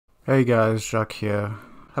Hey guys, Jacques here.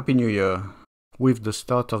 Happy New Year. With the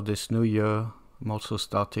start of this new year, I'm also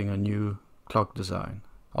starting a new clock design.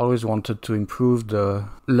 I always wanted to improve the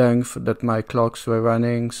length that my clocks were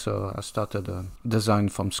running, so I started a design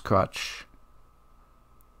from scratch.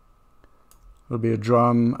 There'll be a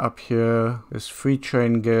drum up here. There's 3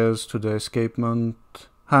 chain gears to the escapement.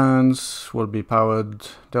 Hands will be powered.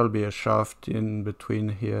 There'll be a shaft in between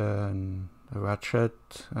here and a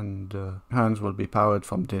ratchet, and hands will be powered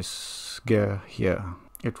from this gear here.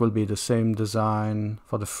 It will be the same design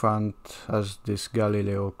for the front as this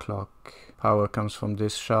Galileo clock. Power comes from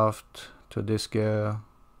this shaft to this gear,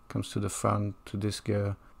 comes to the front to this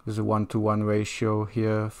gear. There's a 1-to-1 ratio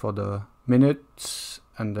here for the minutes,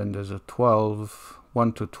 and then there's a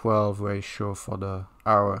 1-to-12 ratio for the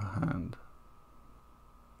hour hand.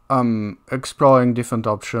 I'm exploring different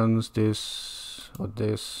options, this or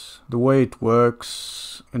this. The way it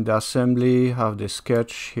works in the assembly, I have this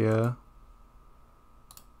sketch here,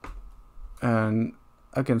 and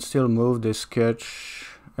I can still move this sketch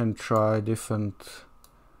and try different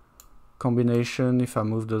combination. If I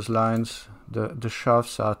move those lines, the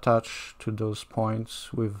shafts are attached to those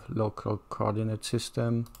points with local coordinate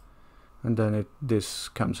system, and then this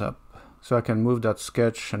comes up. So I can move that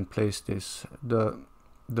sketch and place this. The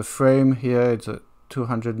frame here, it's a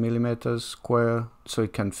 200 millimeters square, so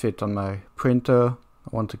it can fit on my printer. I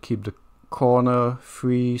want to keep the corner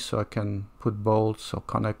free, so I can put bolts or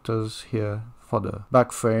connectors here for the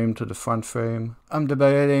back frame to the front frame. I'm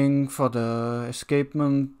debating for the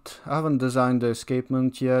escapement. I haven't designed the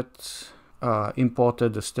escapement yet.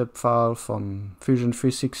 Imported a step file from Fusion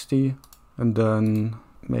 360, and then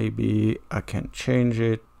maybe I can change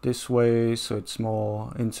it this way so it's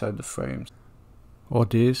more inside the frames. Or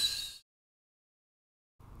this,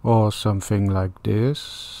 or something like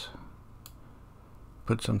this.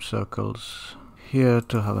 Put some circles here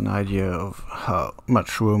to have an idea of how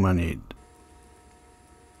much room I need.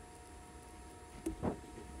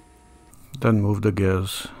 Then move the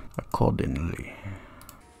gears accordingly.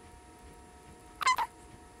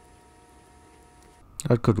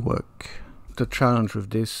 That could work. The challenge with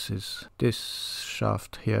this is this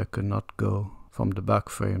shaft here could not go from the back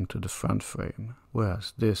frame to the front frame,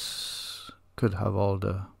 whereas this could have all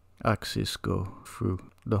the axes go through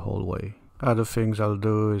the whole way. Other things I'll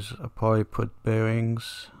do is I'll probably put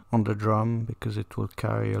bearings on the drum because it will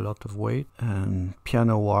carry a lot of weight, and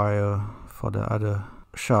piano wire for the other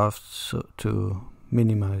shafts to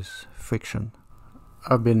minimize friction.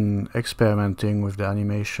 I've been experimenting with the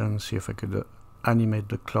animation, see if I could animate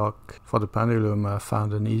the clock. For the pendulum I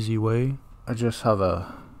found an easy way. I just have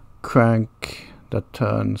a crank that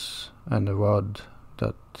turns and a rod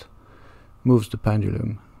that moves the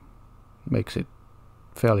pendulum. Makes it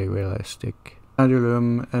fairly realistic.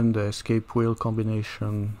 Pendulum and the escape wheel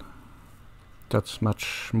combination, that's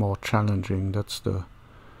much more challenging. That's the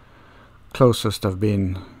closest I've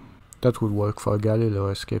been. That would work for a Galileo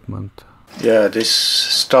escapement. Yeah, this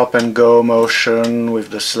stop and go motion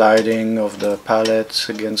with the sliding of the pallets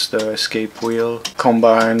against the escape wheel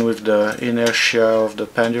combined with the inertia of the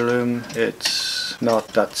pendulum, it's not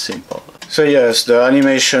that simple. So yes, the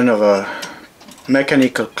animation of a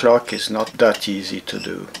mechanical clock is not that easy to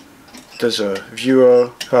do. There's a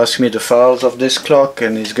viewer who asked me the files of this clock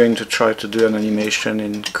and he's going to try to do an animation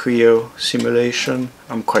in Creo simulation.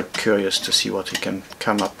 I'm quite curious to see what he can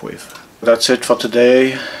come up with. That's it for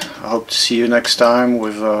today. I hope to see you next time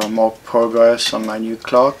with more progress on my new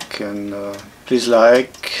clock, and please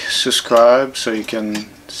like, subscribe so you can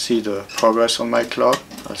see the progress on my clock.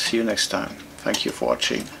 I'll see you next time. Thank you for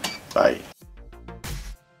watching. Bye.